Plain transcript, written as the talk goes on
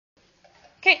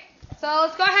So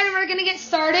let's go ahead and we're going to get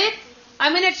started.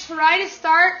 I'm going to try to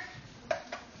start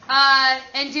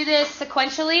and do this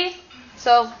sequentially.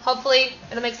 So hopefully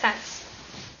it'll make sense.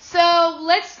 So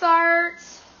let's start.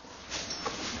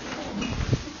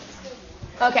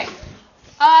 Okay.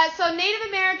 So Native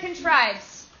American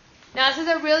tribes. Now this is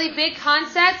a really big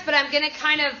concept, but I'm going to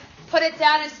kind of put it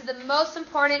down into the most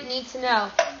important need to know.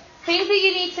 Things that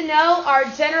you need to know are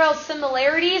general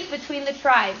similarities between the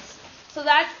tribes. So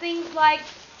that's things like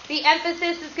the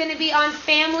emphasis is going to be on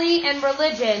family and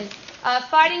religion.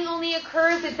 Fighting only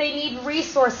occurs if they need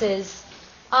resources.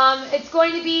 It's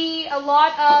going to be a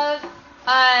lot of,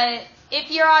 if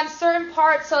you're on certain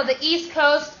parts, so the East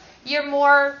Coast, you're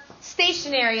more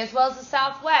stationary, as well as the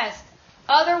Southwest.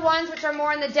 Other ones, which are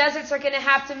more in the deserts, are going to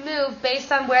have to move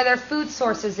based on where their food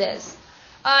sources is.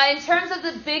 In terms of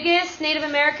the biggest Native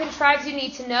American tribes you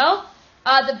need to know,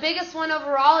 the biggest one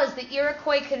overall is the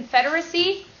Iroquois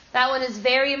Confederacy. That one is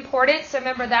very important. So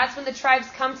remember, that's when the tribes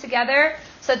come together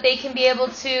so that they can be able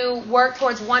to work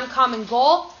towards one common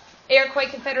goal. Iroquois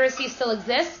Confederacy still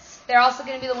exists. They're also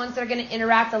going to be the ones that are going to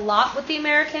interact a lot with the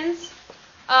Americans.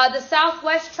 The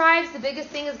Southwest tribes, the biggest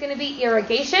thing is going to be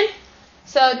irrigation.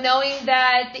 So knowing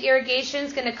that the irrigation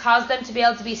is going to cause them to be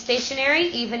able to be stationary,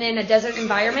 even in a desert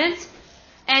environment.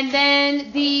 And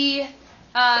then the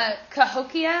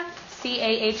Cahokia,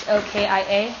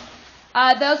 Cahokia,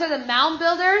 those are the mound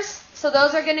builders. So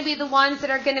those are going to be the ones that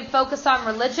are going to focus on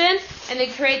religion, and they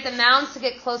create the mounds to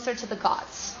get closer to the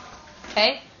gods.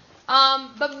 Okay?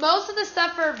 But most of the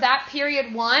stuff for that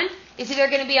period one is either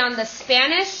going to be on the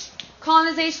Spanish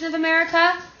colonization of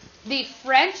America, the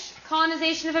French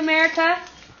colonization of America.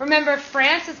 Remember,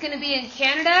 France is going to be in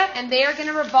Canada, and they are going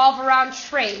to revolve around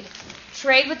trade.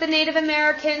 Trade with the Native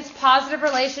Americans, positive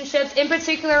relationships. In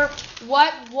particular,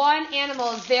 what one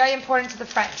animal is very important to the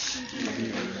French?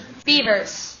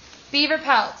 Beavers. Beaver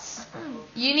pelts.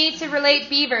 You need to relate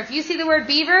beaver. If you see the word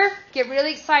beaver, get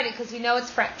really excited because you know it's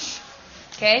French.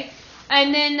 Okay?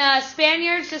 And then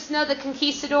Spaniards, just know the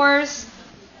conquistadors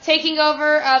taking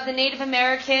over of the Native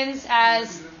Americans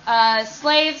as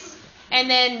slaves, and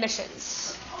then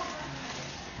missions.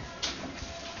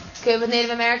 Good with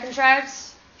Native American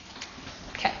tribes?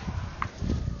 Okay.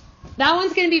 That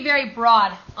one's going to be very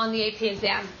broad on the AP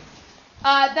exam.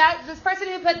 This person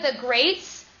who put the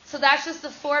Greats, so that's just the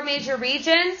 4 major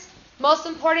regions. Most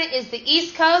important is the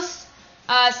East Coast.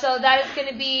 So that is going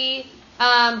to be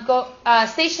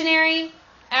stationary,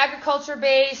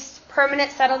 agriculture-based,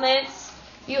 permanent settlements.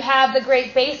 You have the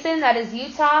Great Basin, that is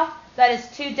Utah. That is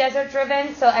too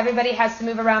desert-driven, so everybody has to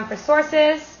move around for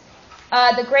sources.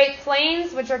 The Great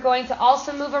Plains, which are going to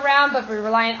also move around, but be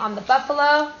reliant on the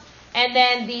buffalo. And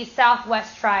then the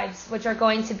Southwest tribes, which are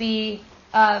going to be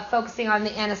focusing on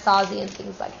the Anasazi and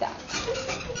things like that.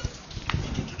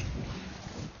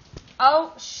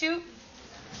 Oh, shoot.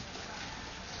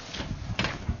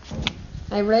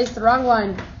 I erased the wrong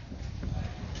one.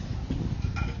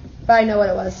 But I know what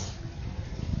it was.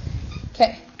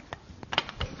 Okay.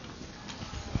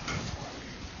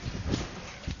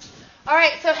 All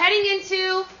right, so heading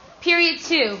into period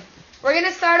 2, we're going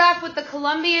to start off with the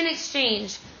Columbian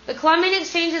Exchange. The Columbian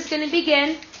Exchange is going to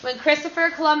begin when Christopher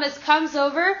Columbus comes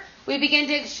over. We begin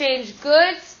to exchange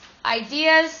goods,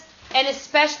 ideas, and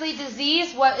especially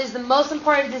disease. What is the most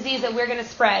important disease that we're going to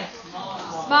spread?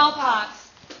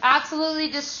 Smallpox. Absolutely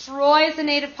destroys the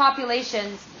native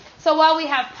populations. So while we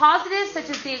have positives, such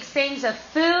as the exchange of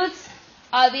foods,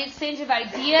 the exchange of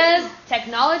ideas,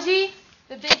 technology,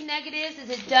 the big negatives is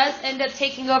it does end up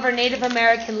taking over Native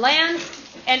American lands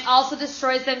and also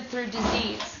destroys them through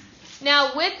disease.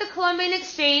 Now, with the Columbian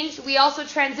Exchange, we also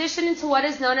transition into what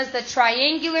is known as the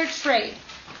triangular trade.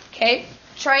 Okay?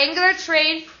 Triangular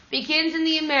trade begins in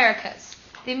the Americas.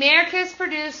 The Americas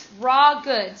produce raw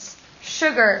goods,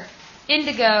 sugar,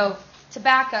 indigo,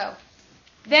 tobacco.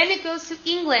 Then it goes to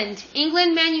England.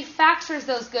 England manufactures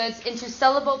those goods into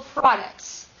sellable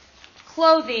products,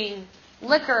 clothing,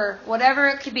 liquor, whatever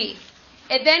it could be.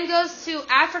 It then goes to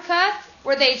Africa,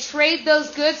 where they trade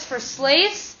those goods for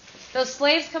slaves. Those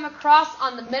slaves come across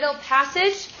on the Middle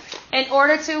Passage in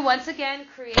order to, once again,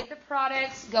 create the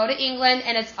products, go to England,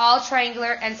 and it's all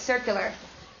triangular and circular.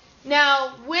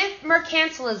 Now, with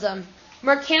mercantilism,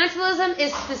 mercantilism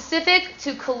is specific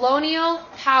to colonial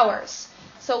powers.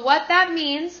 So what that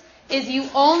means is you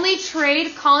only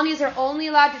trade, colonies are only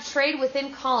allowed to trade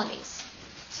within colonies.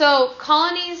 So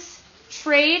colonies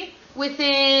trade with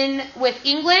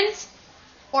England,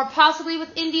 or possibly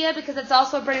with India, because it's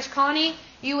also a British colony.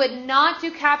 You would not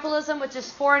do capitalism, which is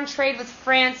foreign trade with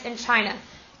France and China.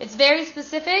 It's very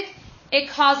specific. It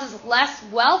causes less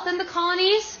wealth in the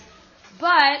colonies,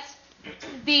 but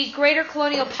the greater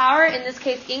colonial power, in this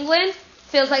case England,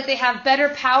 feels like they have better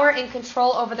power and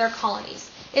control over their colonies.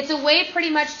 It's a way pretty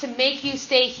much to make you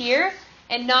stay here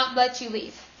and not let you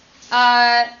leave.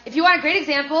 If you want a great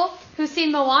example, who's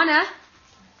seen Moana?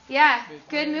 Yeah,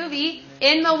 good movie.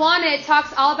 In Moana, it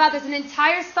talks all about, there's an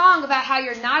entire song about how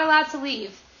you're not allowed to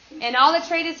leave. And all the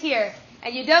trade is here.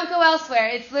 And you don't go elsewhere.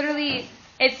 It's literally,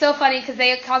 it's so funny because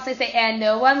they constantly say, and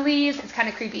no one leaves. It's kind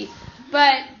of creepy.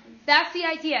 But that's the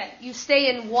idea. You stay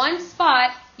in one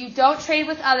spot. You don't trade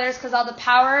with others because all the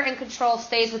power and control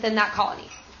stays within that colony.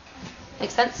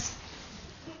 Make sense?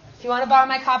 If you want to borrow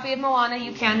my copy of Moana,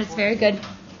 you can. It's very good.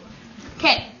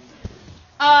 Okay.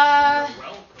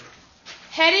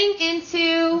 Heading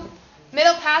into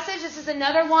Middle Passage. This is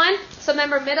another one. So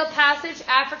remember, Middle Passage,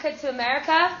 Africa to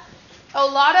America.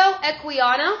 Olaudah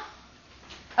Equiano.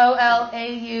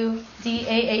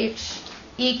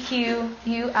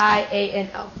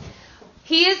 Olaudahequuiano.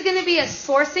 He is going to be a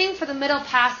sourcing for the Middle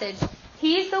Passage.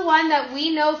 He's the one that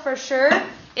we know for sure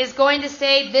is going to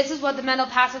say this is what the Middle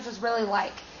Passage was really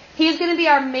like. He's going to be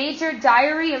our major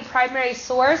diary and primary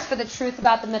source for the truth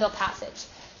about the Middle Passage.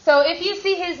 So if you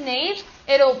see his name,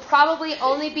 it'll probably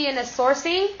only be in a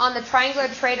sourcing on the Triangular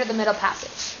Trade or the Middle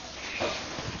Passage.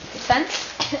 Make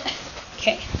sense?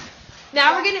 Okay.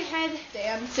 Now we're going to head...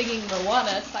 Dan singing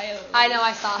Moana silently. I know,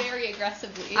 I saw. Very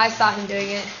aggressively. I saw him doing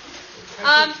it.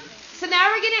 So now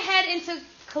we're going to head into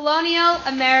colonial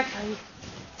America.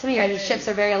 Some of your guys' ships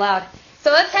are very loud.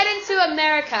 So let's head into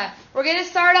America. We're going to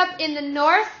start up in the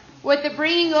north with the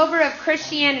bringing over of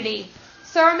Christianity.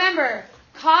 So remember,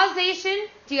 causation...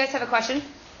 Do you guys have a question?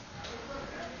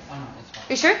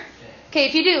 You sure? Okay,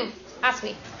 if you do, ask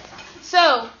me.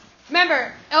 So,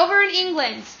 remember, over in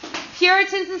England,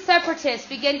 Puritans and separatists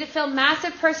begin to feel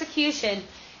massive persecution.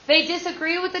 They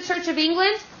disagree with the Church of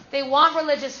England. They want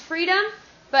religious freedom,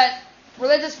 but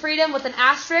religious freedom with an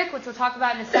asterisk, which we'll talk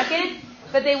about in a second.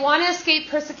 But they want to escape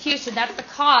persecution. That's the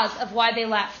cause of why they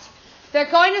left. They're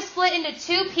going to split into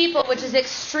two people, which is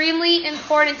extremely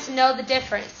important to know the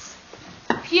difference.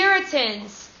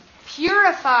 Puritans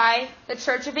purify the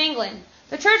Church of England.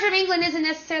 The Church of England isn't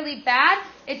necessarily bad.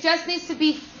 It just needs to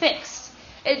be fixed.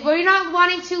 We're not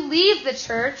wanting to leave the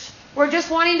church. We're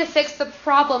just wanting to fix the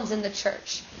problems in the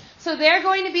church. So they're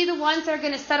going to be the ones that are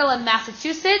going to settle in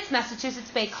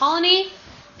Massachusetts Bay Colony.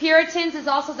 Puritans is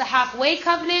also the halfway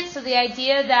covenant. So the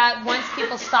idea that once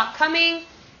people stop coming,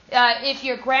 if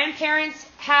your grandparents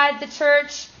had the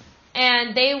church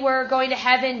and they were going to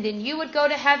heaven, then you would go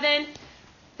to heaven.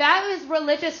 That was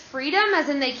religious freedom, as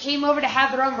in they came over to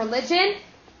have their own religion.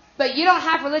 But you don't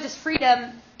have religious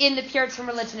freedom in the Puritan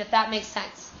religion, if that makes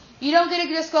sense. You don't get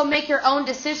to just go make your own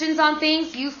decisions on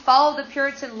things. You follow the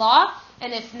Puritan law.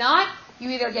 And if not, you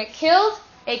either get killed,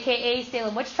 a.k.a.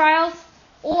 Salem witch trials,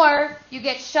 or you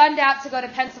get shunned out to go to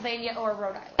Pennsylvania or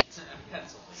Rhode Island.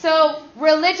 So,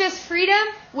 religious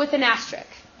freedom with an asterisk.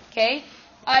 Okay?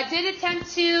 Did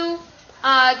attempt to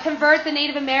convert the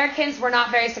Native Americans, were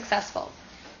not very successful.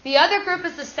 The other group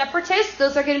is the separatists.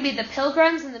 Those are going to be the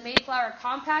Pilgrims and the Mayflower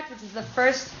Compact, which is the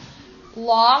first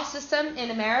law system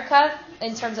in America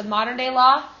in terms of modern day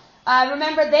law.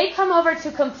 Remember, they come over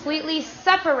to completely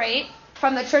separate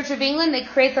from the Church of England. They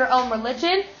create their own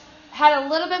religion. Had a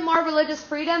little bit more religious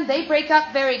freedom. They break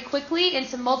up very quickly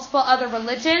into multiple other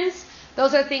religions.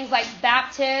 Those are things like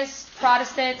Baptists,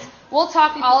 Protestants. We'll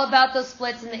talk all about those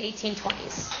splits in the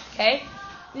 1820s. Okay?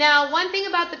 Now, one thing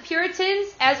about the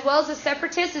Puritans, as well as the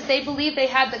separatists, is they believed they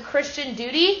had the Christian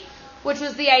duty, which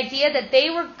was the idea that they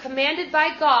were commanded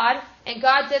by God, and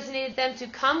God designated them to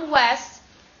come west,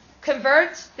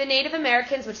 convert the Native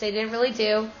Americans, which they didn't really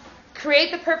do,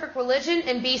 create the perfect religion,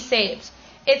 and be saved.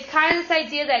 It's kind of this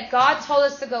idea that God told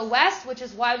us to go west, which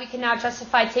is why we can now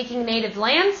justify taking native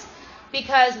lands,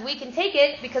 because we can take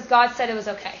it because God said it was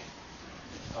okay.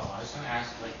 Oh, I was going to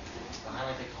ask,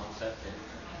 behind the concept that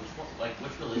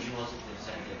which religion was it that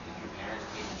said that if your parents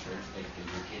came to church,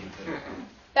 your kid could?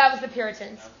 That was the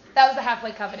Puritans. That was the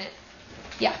halfway covenant.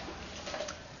 Yeah.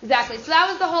 Exactly. So that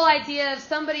was the whole idea of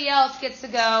somebody else gets to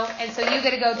go, and so you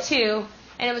get to go too.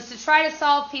 And it was to try to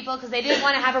solve people because they didn't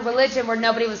want to have a religion where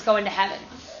nobody was going to heaven.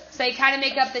 So they kind of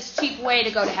make up this cheap way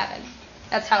to go to heaven.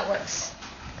 That's how it works.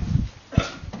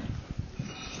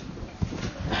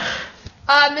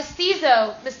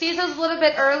 Mestizo. Mestizo's a little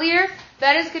bit earlier.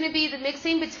 That is going to be the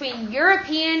mixing between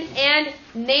European and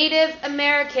Native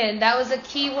American. That was a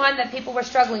key one that people were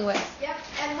struggling with. Yep.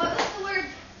 And what was the word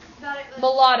about it?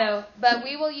 Mulatto. But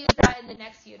we will use that in the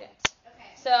next unit. Okay.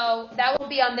 So that will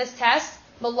be on this test.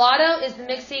 Mulatto is the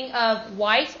mixing of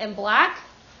white and black.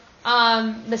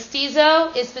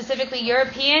 Mestizo is specifically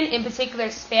European, in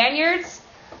particular Spaniards.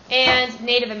 and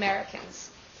Native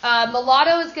Americans.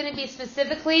 Mulatto is going to be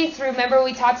specifically through, remember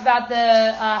we talked about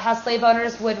how slave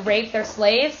owners would rape their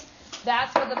slaves?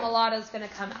 That's where the mulatto is going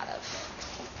to come out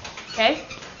of. Okay?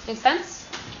 Make sense?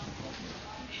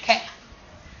 Okay.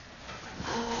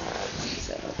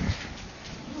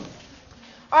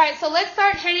 Alright, so let's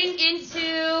start heading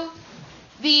into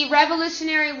the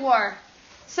Revolutionary War.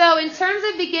 So in terms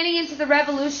of beginning into the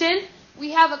Revolution,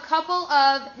 we have a couple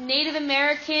of Native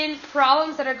American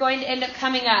problems that are going to end up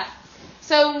coming up.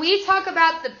 So when we talk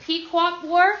about the Pequot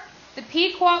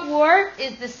War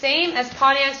is the same as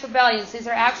Pontiac's Rebellion. These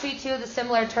are actually two of the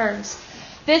similar terms.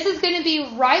 This is going to be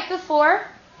right before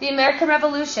the American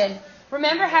Revolution.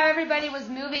 Remember how everybody was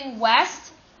moving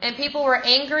west and people were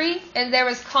angry and there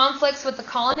was conflicts with the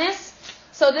colonists?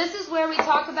 So this is where we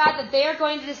talk about that they are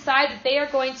going to decide that they are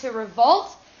going to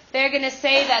revolt. They're going to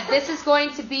say that this is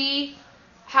going to be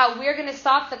how we're going to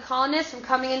stop the colonists from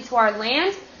coming into our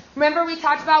land. Remember we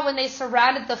talked about when they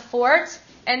surrounded the fort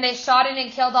and they shot in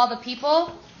and killed all the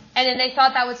people, and then they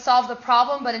thought that would solve the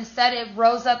problem, but instead it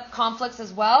rose up conflicts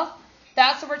as well?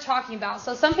 That's what we're talking about.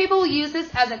 So some people will use this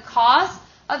as a cause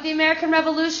of the American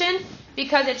Revolution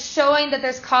because it's showing that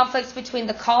there's conflicts between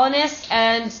the colonists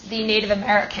and the Native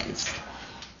Americans.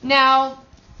 Now,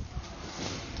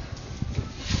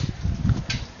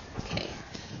 okay.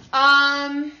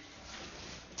 Tom,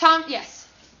 yes?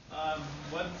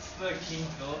 What's the King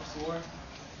Philip's War?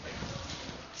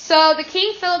 So the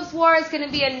King Philip's War is going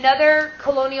to be another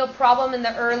colonial problem in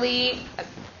the early...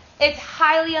 It's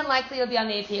highly unlikely it'll be on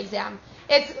the AP exam.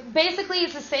 It's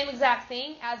the same exact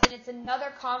thing, as in it's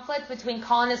another conflict between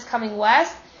colonists coming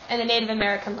west and the Native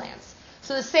American lands.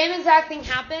 So the same exact thing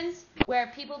happens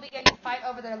where people begin to fight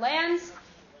over their lands.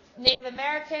 Native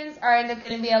Americans are going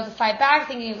to be able to fight back,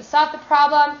 thinking to solve the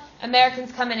problem.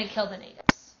 Americans come in and kill the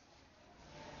natives.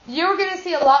 You're going to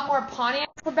see a lot more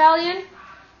Pontiac's Rebellion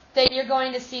than you're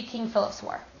going to see King Philip's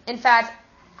War. In fact,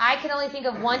 I can only think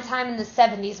of one time in the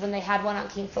 70s when they had one on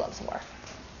King Philip's War.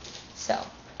 So,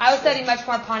 I was studying much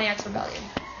more Pontiac's Rebellion.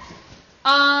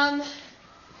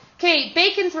 Okay,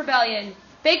 Bacon's Rebellion.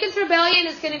 Bacon's Rebellion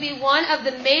is going to be one of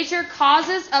the major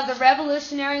causes of the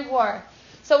Revolutionary War.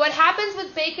 So what happens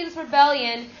with Bacon's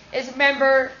Rebellion is,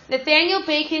 remember, Nathaniel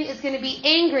Bacon is going to be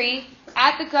angry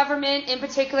at the government, in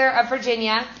particular of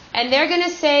Virginia, and they're going to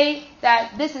say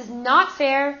that this is not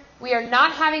fair, we are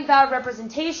not having valid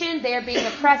representation, they are being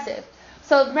oppressive.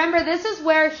 So remember, this is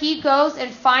where he goes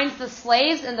and finds the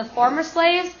slaves and the former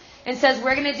slaves and says,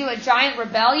 we're going to do a giant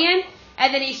rebellion.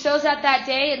 And then he shows up that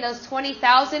day and those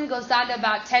 20,000 goes down to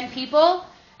about 10 people.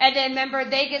 And then remember,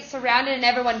 they get surrounded and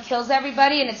everyone kills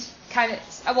everybody. And it's kind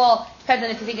of, well, depends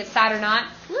on if you think it's sad or not.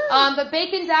 But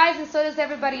Bacon dies and so does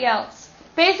everybody else.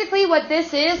 Basically what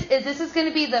this is this is going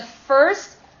to be the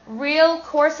first real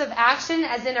course of action,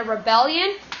 as in a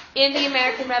rebellion, in the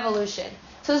American Revolution.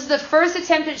 So this is the first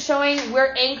attempt at showing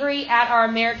we're angry at our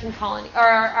American colony, or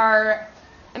our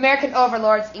American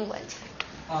overlords, England.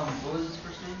 What was his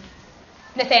first name?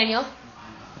 Nathaniel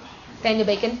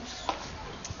Bacon.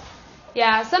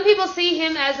 Yeah, some people see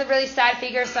him as a really sad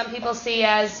figure. Some people see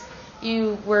as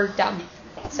you were dumb.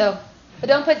 So, but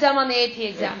don't put dumb on the AP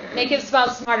exam. Make him spell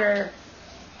smarter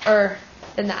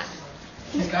than that.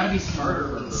 He's got to be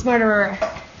smarter. Smarter.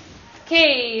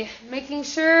 Okay, making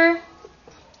sure.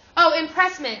 Oh,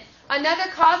 impressment. Another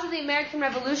cause of the American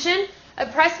Revolution.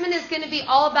 Impressment is going to be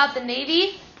all about the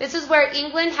Navy. This is where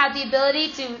England had the ability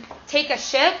to take a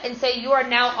ship and say, you are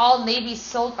now all Navy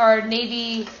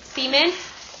seamen.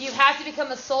 You have to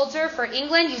become a soldier for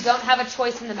England. You don't have a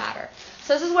choice in the matter.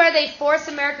 So this is where they forced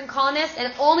American colonists,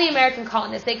 and only American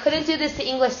colonists. They couldn't do this to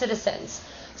English citizens.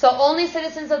 So only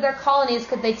citizens of their colonies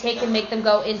could they take and make them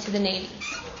go into the Navy.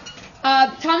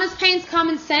 Thomas Paine's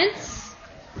Common Sense.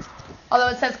 Although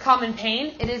it says common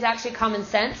pain, it is actually common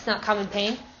sense, not common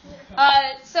pain.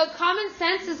 So Common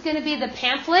Sense is going to be the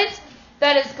pamphlet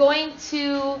that is going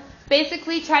to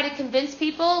basically try to convince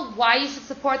people why you should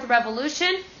support the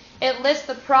revolution. It lists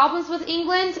the problems with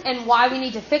England and why we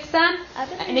need to fix them,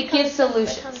 and it gives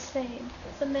solutions.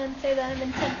 Some men say that I'm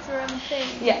intense or I'm insane.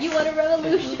 Yes. You want a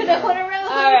revolution? I want a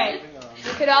revolution. All right.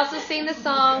 You could also sing the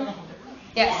song.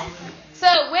 Yes.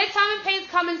 So with Thomas Paine's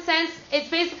Common Sense, it's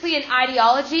basically an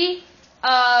ideology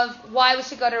of why we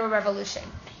should go to a revolution.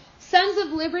 Sons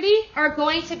of Liberty are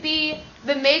going to be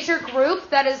the major group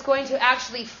that is going to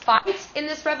actually fight in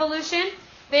this revolution.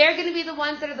 They are going to be the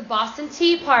ones that are the Boston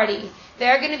Tea Party.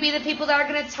 They're going to be the people that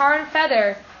are going to tar and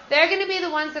feather. They're going to be the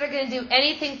ones that are going to do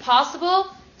anything possible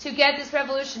to get this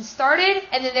revolution started,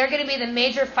 and then they're going to be the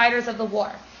major fighters of the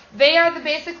war. They are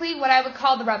basically what I would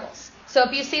call the rebels. So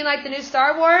if you've seen like the new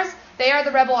Star Wars, they are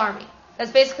the rebel army.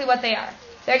 That's basically what they are.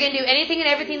 They're going to do anything and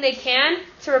everything they can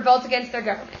to revolt against their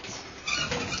government.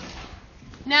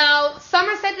 Now,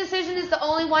 Somerset decision is the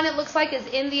only one it looks like is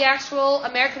in the actual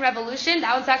American Revolution.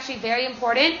 That one's actually very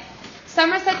important.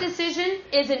 Somerset decision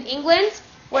is in England,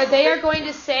 where they are going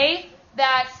to say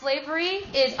that slavery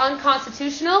is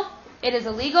unconstitutional, it is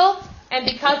illegal, and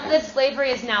because of this,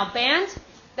 slavery is now banned.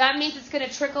 That means it's going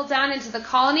to trickle down into the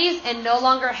colonies and no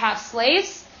longer have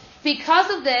slaves. Because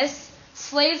of this,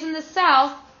 slaves in the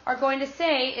South are going to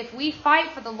say, if we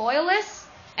fight for the Loyalists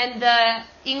and the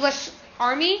English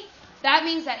army, that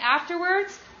means that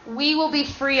afterwards, we will be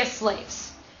free as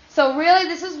slaves. So really,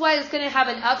 this is what is going to have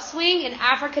an upswing in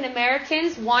African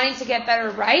Americans wanting to get better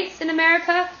rights in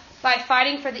America by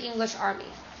fighting for the English army.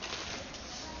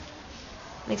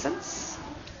 Make sense?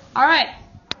 All right.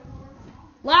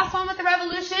 Last one with the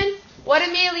Revolution. What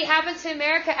immediately happened to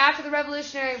America after the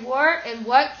Revolutionary War and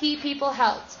what key people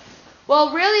helped?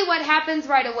 Well, really what happens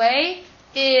right away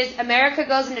is America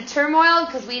goes into turmoil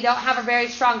because we don't have a very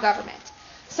strong government.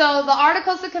 So the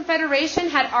Articles of Confederation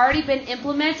had already been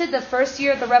implemented the first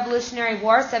year of the Revolutionary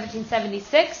War,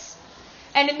 1776.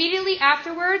 And immediately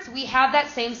afterwards, we have that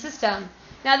same system.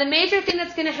 Now, the major thing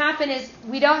that's going to happen is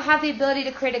we don't have the ability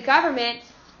to create a government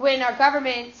when our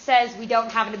government says we don't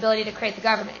have an ability to create the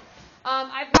government.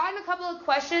 I've gotten a couple of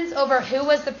questions over who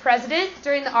was the president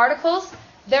during the Articles.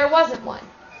 There wasn't one.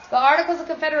 The Articles of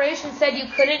Confederation said you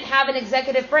couldn't have an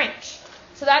executive branch.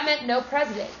 So that meant no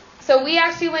president. So we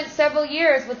actually went several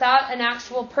years without an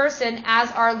actual person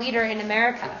as our leader in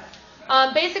America.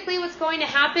 Basically what's going to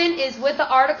happen is with the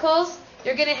Articles,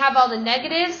 you're going to have all the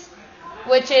negatives,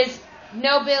 which is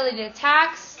no ability to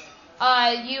tax.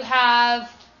 You have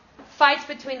fights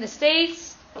between the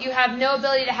states. You have no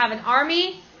ability to have an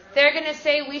army. They're going to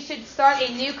say we should start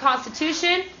a new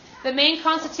constitution. The main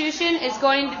constitution is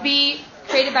going to be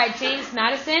created by James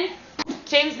Madison.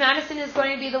 James Madison is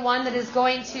going to be the one that is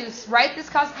going to write this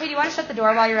constitution. Hey, do you want to shut the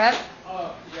door while you're up?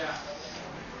 Oh, yeah.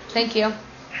 Thank you.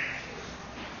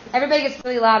 Everybody gets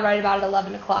really loud right about at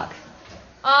 11 o'clock.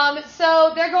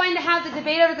 So they're going to have the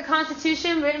debate over the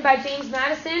Constitution written by James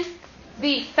Madison.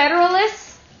 The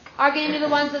Federalists are going to be the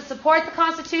ones that support the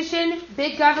Constitution.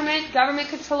 Big government, government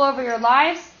control over your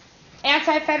lives.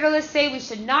 Anti-Federalists say we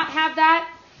should not have that.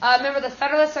 Remember, the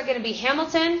Federalists are going to be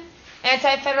Hamilton.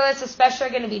 Anti-Federalists especially are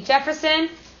going to be Jefferson.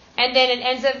 And then it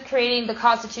ends up creating the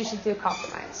Constitution through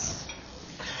compromise.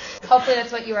 Hopefully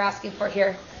that's what you were asking for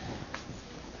here.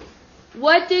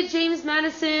 What did James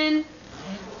Madison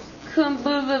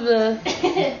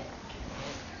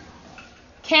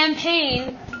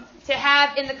campaign to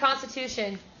have in the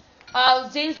Constitution?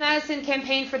 James Madison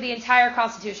campaigned for the entire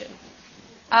Constitution.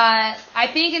 I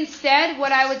think instead,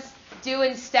 what I would do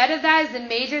instead of that is the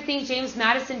major thing James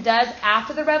Madison does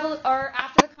after the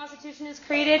after the Constitution is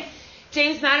created.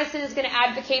 James Madison is going to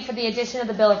advocate for the addition of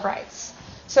the Bill of Rights.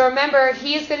 So remember,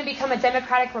 he is going to become a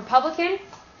Democratic Republican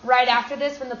right after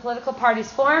this when the political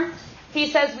parties form. He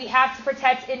says we have to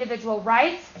protect individual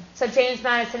rights, so James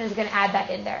Madison is going to add that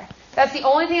in there. That's the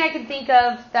only thing I can think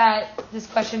of that this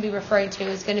question would be referring to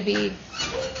is going to be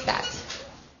that.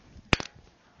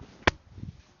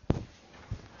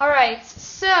 All right,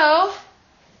 so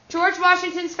George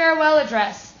Washington's farewell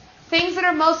address. Things that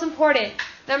are most important.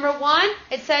 Number 1,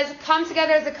 it says, come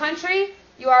together as a country.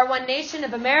 You are one nation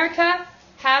of America.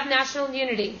 Have national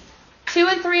unity. 2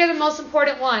 and 3 are the most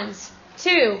important ones.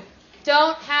 2,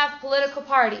 don't have political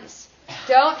parties.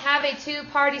 Don't have a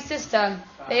two-party system.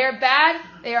 They are bad.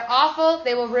 They are awful.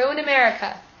 They will ruin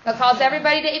America. They'll cause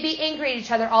everybody to be angry at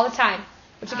each other all the time.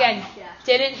 Which, again,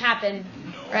 didn't happen.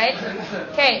 Right?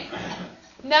 Okay.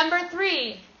 Number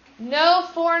 3, no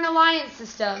foreign alliance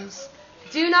systems.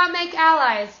 Do not make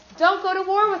allies. Don't go to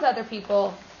war with other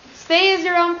people. Stay as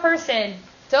your own person.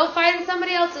 Don't fight in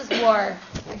somebody else's war.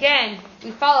 Again,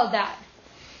 we followed that.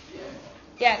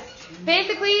 Yes.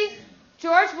 Basically,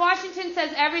 George Washington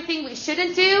says everything we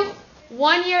shouldn't do.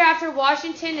 1 year after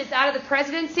Washington is out of the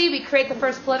presidency, we create the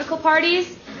first political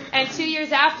parties. And 2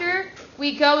 years after,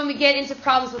 we go and we get into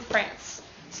problems with France.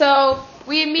 So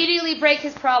we immediately break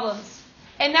his problems.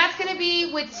 And that's going to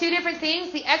be with 2 different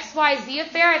things. The XYZ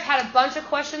affair, I've had a bunch of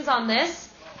questions on this.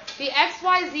 The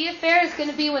XYZ affair is going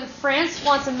to be when France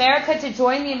wants America to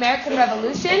join the American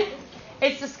Revolution.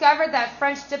 It's discovered that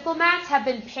French diplomats have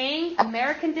been paying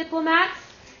American diplomats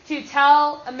to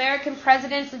tell American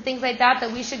presidents and things like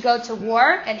that we should go to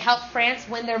war and help France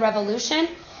win their revolution.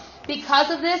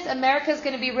 Because of this, America is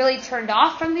going to be really turned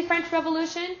off from the French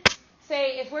Revolution.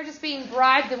 Say, if we're just being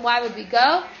bribed, then why would we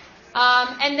go?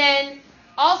 And then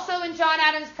also in John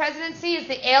Adams' presidency is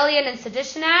the Alien and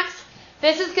Sedition Acts.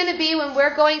 This is going to be when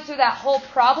we're going through that whole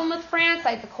problem with France,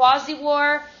 like the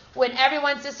Quasi-War. when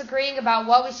everyone's disagreeing about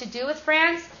what we should do with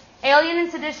France, Alien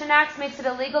and Sedition Acts makes it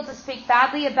illegal to speak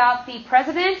badly about the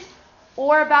president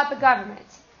or about the government.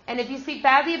 And if you speak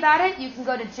badly about it, you can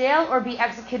go to jail or be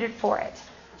executed for it.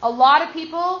 A lot of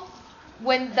people,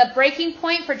 when the breaking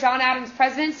point for John Adams'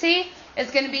 presidency is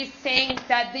going to be saying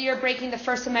that you're breaking the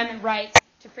First Amendment right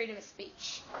to freedom of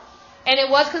speech. And it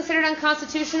was considered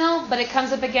unconstitutional, but it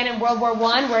comes up again in World War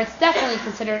I, where it's definitely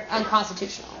considered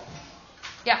unconstitutional.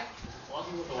 Yeah?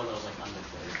 Quasi was the one that was like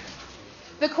undeclared.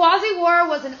 The Quasi-War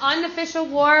was an unofficial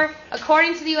war.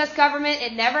 According to the U.S. government,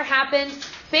 it never happened.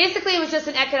 Basically, it was just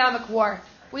an economic war.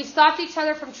 We stopped each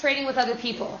other from trading with other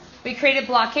people. We created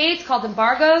blockades called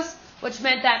embargoes, which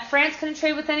meant that France couldn't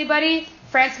trade with anybody.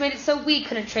 France made it so we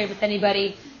couldn't trade with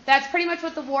anybody. That's pretty much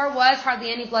what the war was.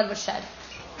 Hardly any blood was shed.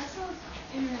 I saw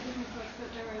in a different book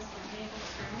that there was like naval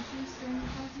skirmishes during the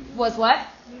Quasi-War. Was what?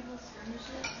 Naval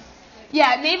skirmishes.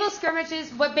 Yeah, naval skirmishes,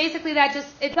 but basically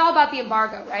it's all about the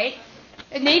embargo, right?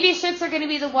 Navy ships are going to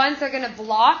be the ones that are going to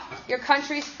block your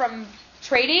countries from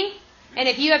trading. And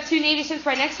if you have two Navy ships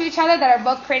right next to each other that are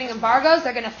both creating embargoes,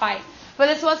 they're going to fight. But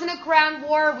this wasn't a ground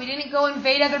war. We didn't go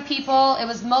invade other people. It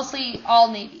was mostly all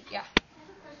Navy. Yeah.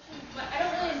 But I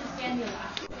don't really understand the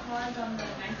elastic clause on the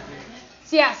Ninth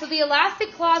Amendment. So the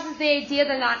elastic clause is the idea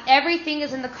that not everything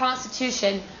is in the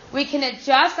Constitution. We can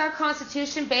adjust our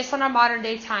Constitution based on our modern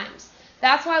day times.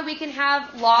 That's why we can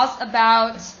have laws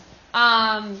about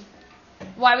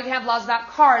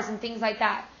cars and things like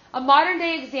that. A modern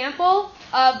day example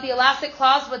of the elastic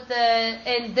clause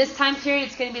in this time period,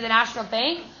 it's going to be the National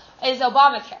Bank, is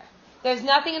Obamacare. There's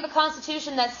nothing in the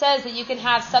Constitution that says that you can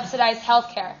have subsidized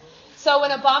health care. So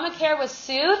when Obamacare was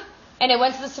sued and it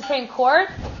went to the Supreme Court,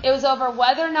 it was over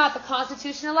whether or not the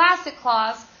Constitution elastic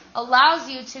clause allows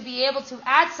you to be able to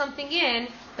add something in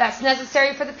that's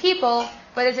necessary for the people,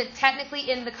 but is it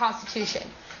technically in the Constitution?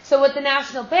 So with the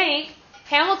National Bank,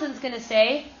 Hamilton's going to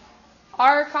say,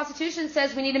 our Constitution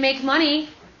says we need to make money.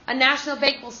 A national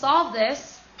bank will solve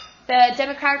this. The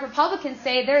Democratic Republicans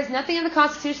say there is nothing in the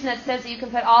Constitution that says that you can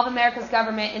put all of America's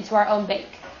government into our own bank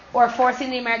or forcing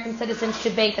the American citizens to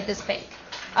bank at this bank.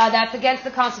 That's against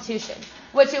the Constitution,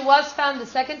 which it was found the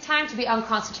second time to be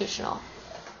unconstitutional.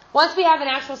 Once we have an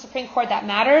actual Supreme Court that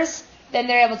matters, then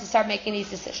they're able to start making these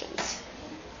decisions.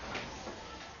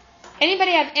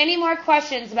 Anybody have any more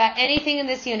questions about anything in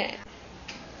this unit?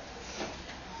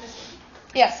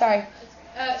 Yeah, sorry.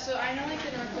 So I know like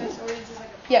the Northwest Ordinance is like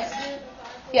a Yes. positive of the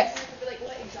article, Yes. but like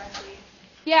what exactly?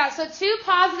 Yeah, so two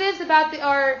positives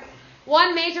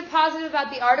one major positive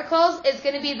about the articles is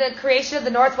going to be the creation of the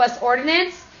Northwest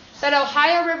Ordinance. That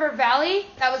Ohio River Valley,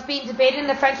 that was being debated in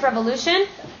the French Revolution,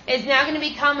 is now going to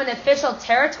become an official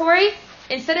territory.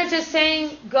 Instead of just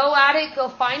saying, go at it, go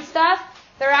find stuff,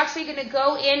 they're actually going to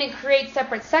go in and create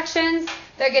separate sections.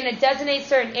 They're going to designate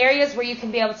certain areas where you can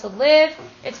be able to live.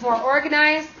 It's more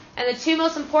organized. And the two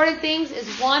most important things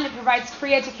is, one, it provides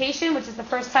free education, which is the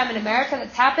first time in America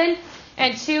that's happened.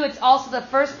 And two, it's also the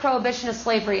first prohibition of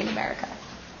slavery in America.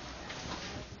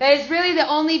 That is really the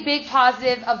only big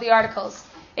positive of the articles.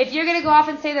 If you're going to go off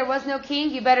and say there was no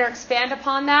king, you better expand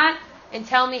upon that and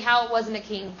tell me how it wasn't a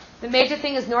king. The major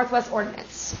thing is Northwest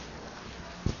Ordinance.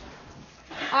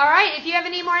 All right, if you have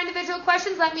any more individual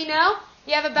questions, let me know.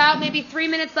 You have about maybe 3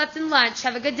 minutes left in lunch.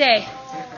 Have a good day.